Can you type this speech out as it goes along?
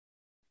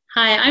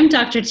Hi, I'm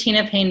Dr.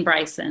 Tina Payne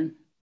Bryson.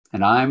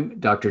 And I'm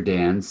Dr.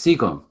 Dan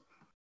Siegel.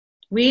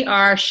 We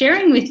are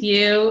sharing with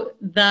you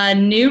the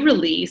new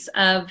release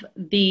of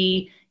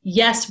the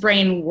Yes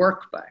Brain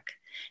Workbook.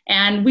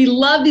 And we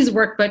love these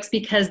workbooks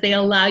because they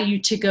allow you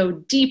to go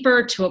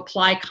deeper, to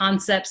apply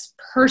concepts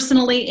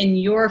personally in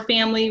your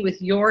family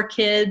with your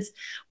kids,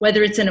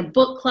 whether it's in a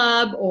book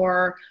club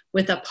or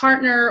with a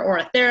partner or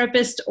a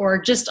therapist or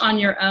just on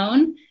your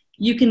own.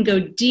 You can go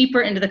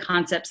deeper into the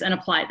concepts and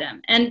apply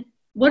them. And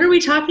what are we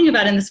talking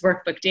about in this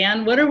workbook,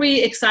 Dan? What are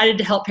we excited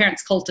to help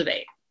parents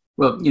cultivate?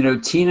 Well,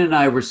 Tina and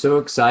I were so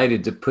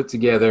excited to put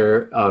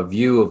together a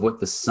view of what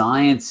the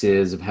science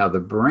is of how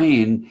the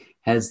brain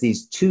has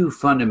these two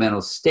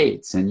fundamental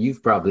states, and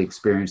you've probably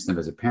experienced them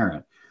as a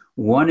parent.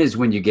 One is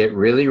when you get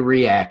really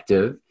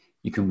reactive,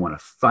 you can want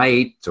to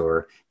fight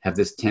or have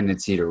this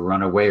tendency to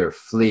run away or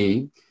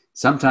flee.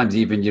 Sometimes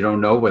even you don't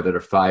know whether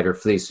to fight or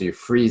flee, so you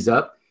freeze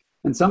up.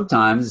 And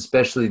sometimes,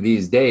 especially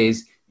these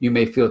days, you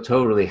may feel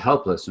totally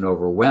helpless and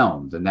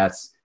overwhelmed, and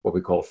that's what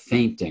we call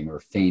fainting or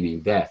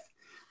feigning death.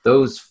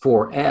 Those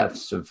four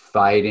F's of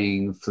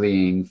fighting,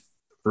 fleeing,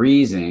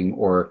 freezing,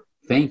 or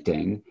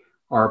fainting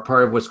are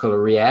part of what's called a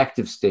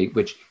reactive state,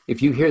 which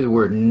if you hear the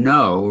word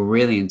no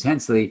really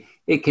intensely,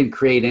 it can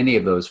create any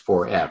of those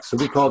four F's. So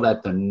we call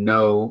that the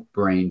no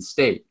brain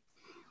state.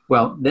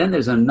 Well, then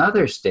there's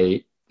another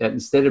state that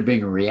instead of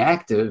being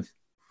reactive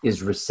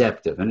is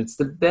receptive, and it's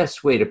the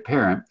best way to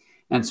parent.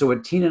 And so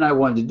what Tina and I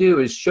wanted to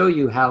do is show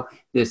you how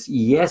this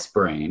yes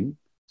brain,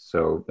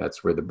 so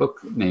that's where the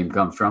book name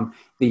comes from,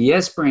 the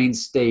yes brain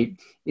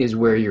state is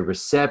where you're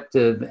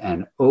receptive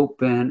and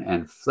open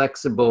and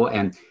flexible,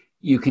 and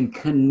you can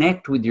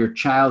connect with your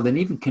child and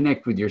even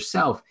connect with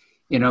yourself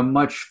in a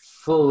much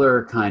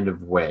fuller kind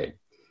of way.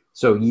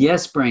 So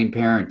yes brain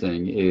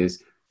parenting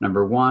is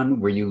number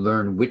one, where you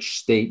learn which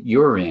state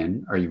you're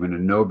in. Are you in a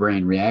no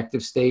brain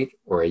reactive state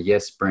or a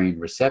yes brain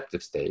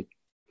receptive state?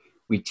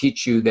 We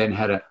teach you then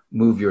how to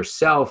move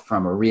yourself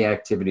from a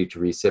reactivity to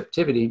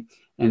receptivity,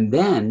 and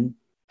then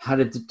how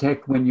to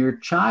detect when your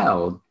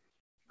child,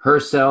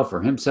 herself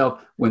or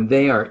himself, when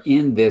they are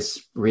in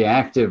this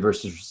reactive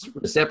versus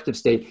receptive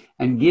state,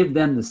 and give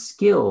them the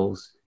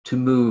skills to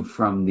move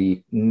from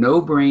the no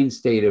brain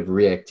state of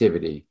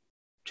reactivity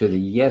to the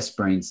yes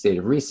brain state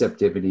of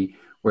receptivity,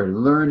 where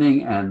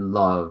learning and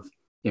love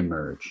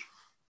emerge.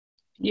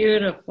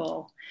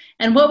 Beautiful.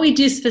 And what we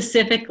do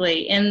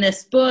specifically in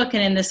this book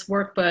and in this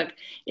workbook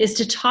is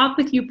to talk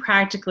with you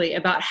practically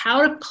about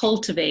how to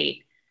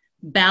cultivate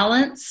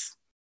balance,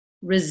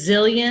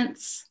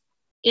 resilience,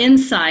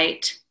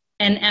 insight,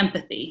 and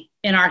empathy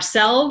in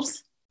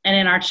ourselves and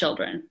in our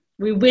children.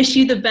 We wish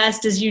you the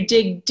best as you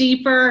dig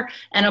deeper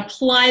and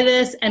apply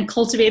this and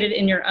cultivate it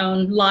in your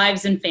own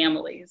lives and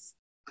families.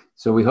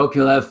 So we hope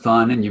you'll have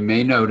fun, and you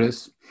may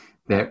notice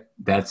that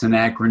that's an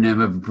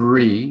acronym of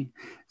BRIE.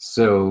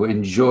 So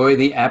enjoy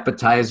the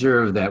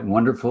appetizer of that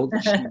wonderful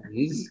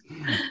cheese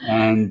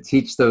and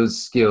teach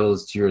those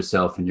skills to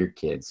yourself and your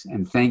kids.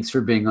 And thanks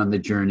for being on the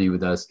journey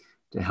with us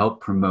to help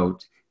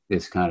promote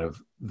this kind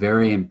of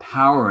very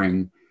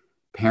empowering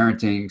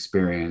parenting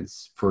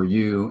experience for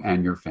you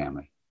and your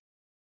family.